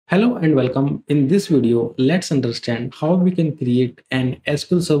Hello and welcome. In this video, let's understand how we can create an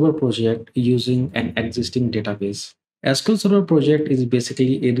SQL Server project using an existing database. SQL Server project is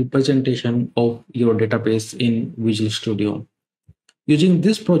basically a representation of your database in Visual Studio. Using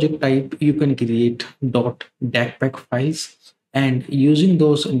this project type, you can create .dacpac files, and using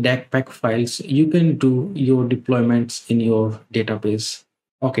those dacpac files, you can do your deployments in your database.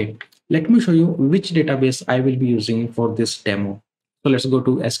 Okay, let me show you which database I will be using for this demo. So let's go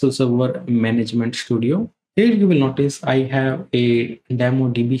to SQL Server Management Studio. Here you will notice I have a demo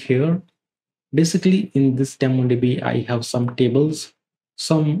DB here. Basically, in this demo DB, I have some tables,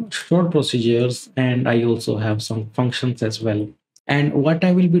 some stored procedures, and I also have some functions as well. And what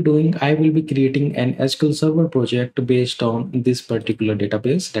I will be doing, I will be creating an SQL Server project based on this particular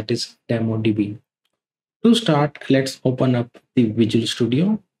database, that is DemoDB. To start, let's open up the Visual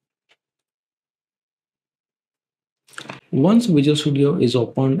Studio. Once Visual Studio is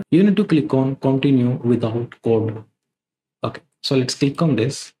opened, you need to click on Continue without code. Okay, so let's click on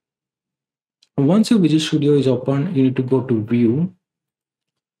this. Once your Visual Studio is open, you need to go to View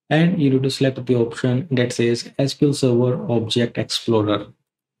and you need to select the option that says SQL Server Object Explorer.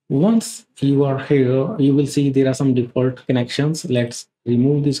 Once you are here, you will see there are some default connections. Let's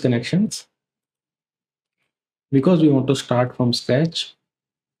remove these connections because we want to start from scratch.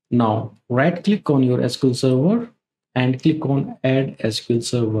 Now, right click on your SQL Server and click on Add SQL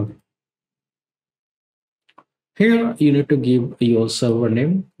Server. Here you need to give your server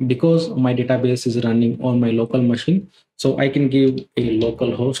name because my database is running on my local machine. So I can give a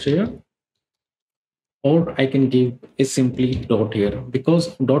local host here, or I can give a simply dot here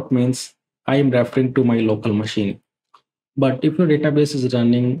because dot means I am referring to my local machine. But if your database is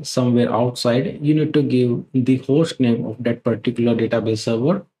running somewhere outside, you need to give the host name of that particular database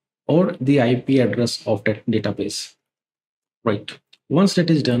server or the IP address of that database. Right. Once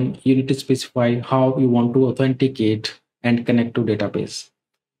that is done, you need to specify how you want to authenticate and connect to database.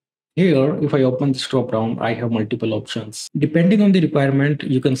 Here, if I open this drop down, I have multiple options. Depending on the requirement,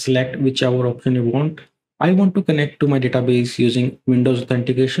 you can select whichever option you want. I want to connect to my database using Windows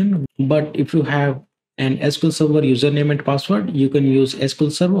authentication, but if you have an SQL Server username and password, you can use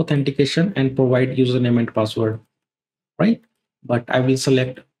SQL Server authentication and provide username and password, right? But I will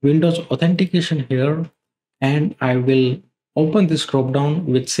select Windows authentication here, and I will open this drop down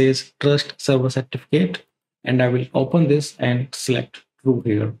which says Trust Server Certificate, and I will open this and select True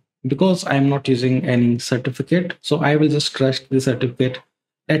here. Because I am not using any certificate, so I will just trust the certificate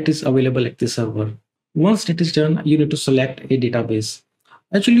that is available at the server. Once it is done, you need to select a database.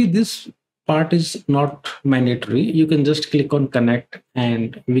 Actually, this part is not mandatory. You can just click on connect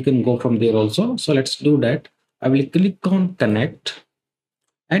and we can go from there also. So let's do that. I will click on connect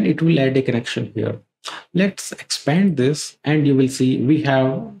and it will add a connection here. Let's expand this and you will see we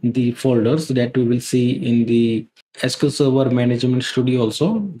have the folders that we will see in the SQL Server Management Studio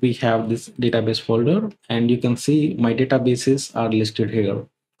also. We have this database folder and you can see my databases are listed here.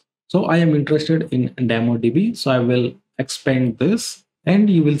 So I am interested in DemoDB. So I will expand this and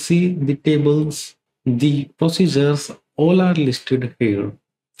you will see the tables, the procedures, all are listed here,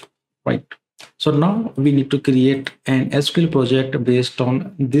 right? So now we need to create an SQL project based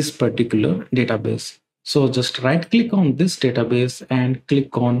on this particular database. So just right click on this database and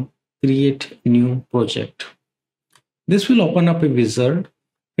click on create new project. This will open up a wizard.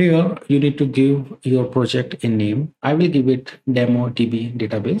 Here you need to give your project a name. I will give it DemoDB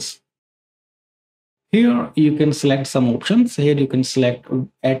database. Here you can select some options. Here you can select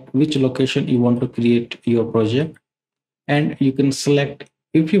at which location you want to create your project. And you can select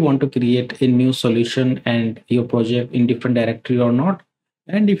if you want to create a new solution and your project in different directory or not.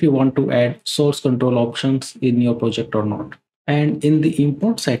 And if you want to add source control options in your project or not. And in the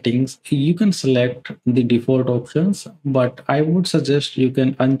import settings, you can select the default options, but I would suggest you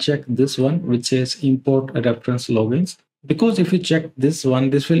can uncheck this one, which says import reference logins. Because if you check this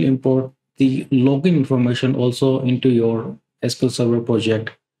one, this will import the login information also into your SQL Server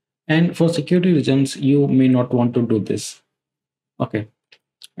project. And for security reasons, you may not want to do this. Okay.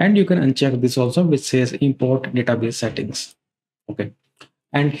 And you can uncheck this also, which says import database settings. Okay.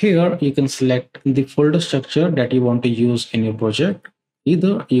 And here you can select the folder structure that you want to use in your project.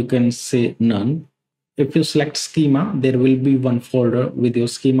 Either you can say none. If you select schema, there will be one folder with your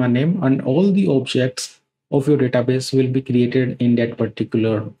schema name and all the objects of your database will be created in that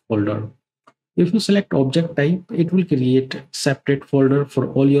particular folder. If you select object type, it will create separate folder for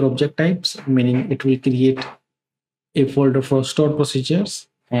all your object types, meaning it will create a folder for stored procedures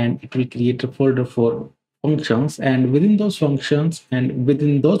and it will create a folder for functions, and within those functions and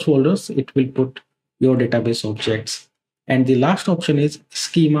within those folders it will put your database objects. And the last option is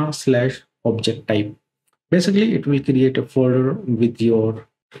schema slash object type. Basically, it will create a folder with your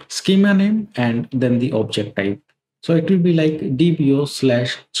schema name and then the object type. So it will be like dbo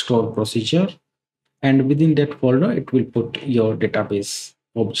slash store procedure. And within that folder, it will put your database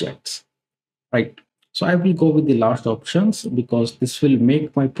objects, right? So I will go with the last options because this will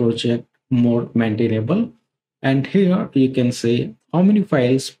make my project more maintainable. And here you can say how many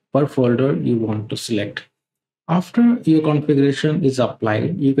files per folder you want to select. After your configuration is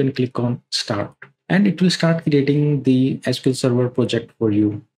applied, you can click on start and it will start creating the SQL Server project for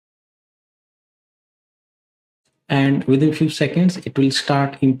you. And within few seconds, it will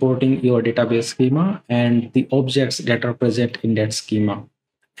start importing your database schema and the objects that are present in that schema.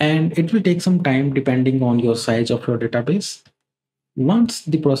 And it will take some time depending on your size of your database. Once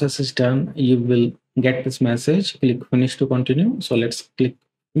the process is done, you will get this message, click finish to continue. So let's click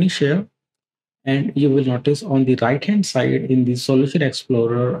finish here. And you will notice on the right hand side in the Solution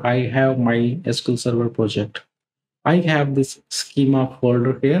Explorer, I have my SQL Server project. I have this schema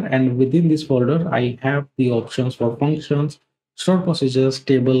folder here, and within this folder, I have the options for functions, stored procedures,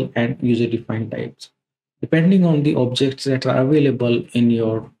 table, and user-defined types. Depending on the objects that are available in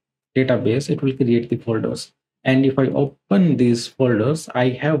your database, it will create the folders. And if I open these folders, I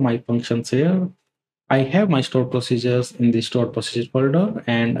have my functions here. I have my stored procedures in the stored procedures folder,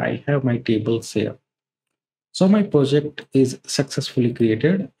 and I have my tables here. So my project is successfully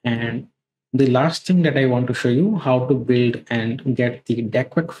created, and the last thing that I want to show you how to build and get the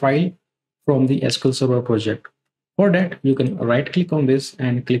dacpac file from the SQL Server project. For that, you can right click on this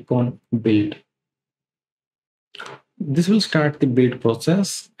and click on build. This will start the build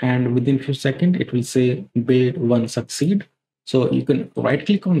process, and within few seconds it will say build one succeed. So you can right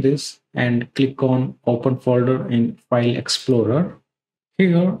click on this and click on open folder in file explorer.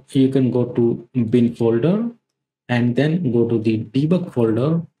 Here you can go to bin folder and then go to the debug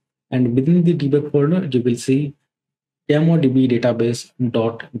folder, and within the debug folder you will see demodb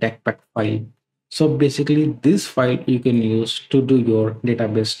database.dacpac file. So basically this file you can use to do your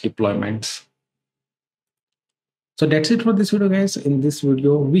database deployments. So that's it for this video, guys. In this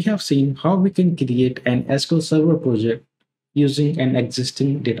video we have seen how we can create an SQL Server project using an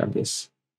existing database.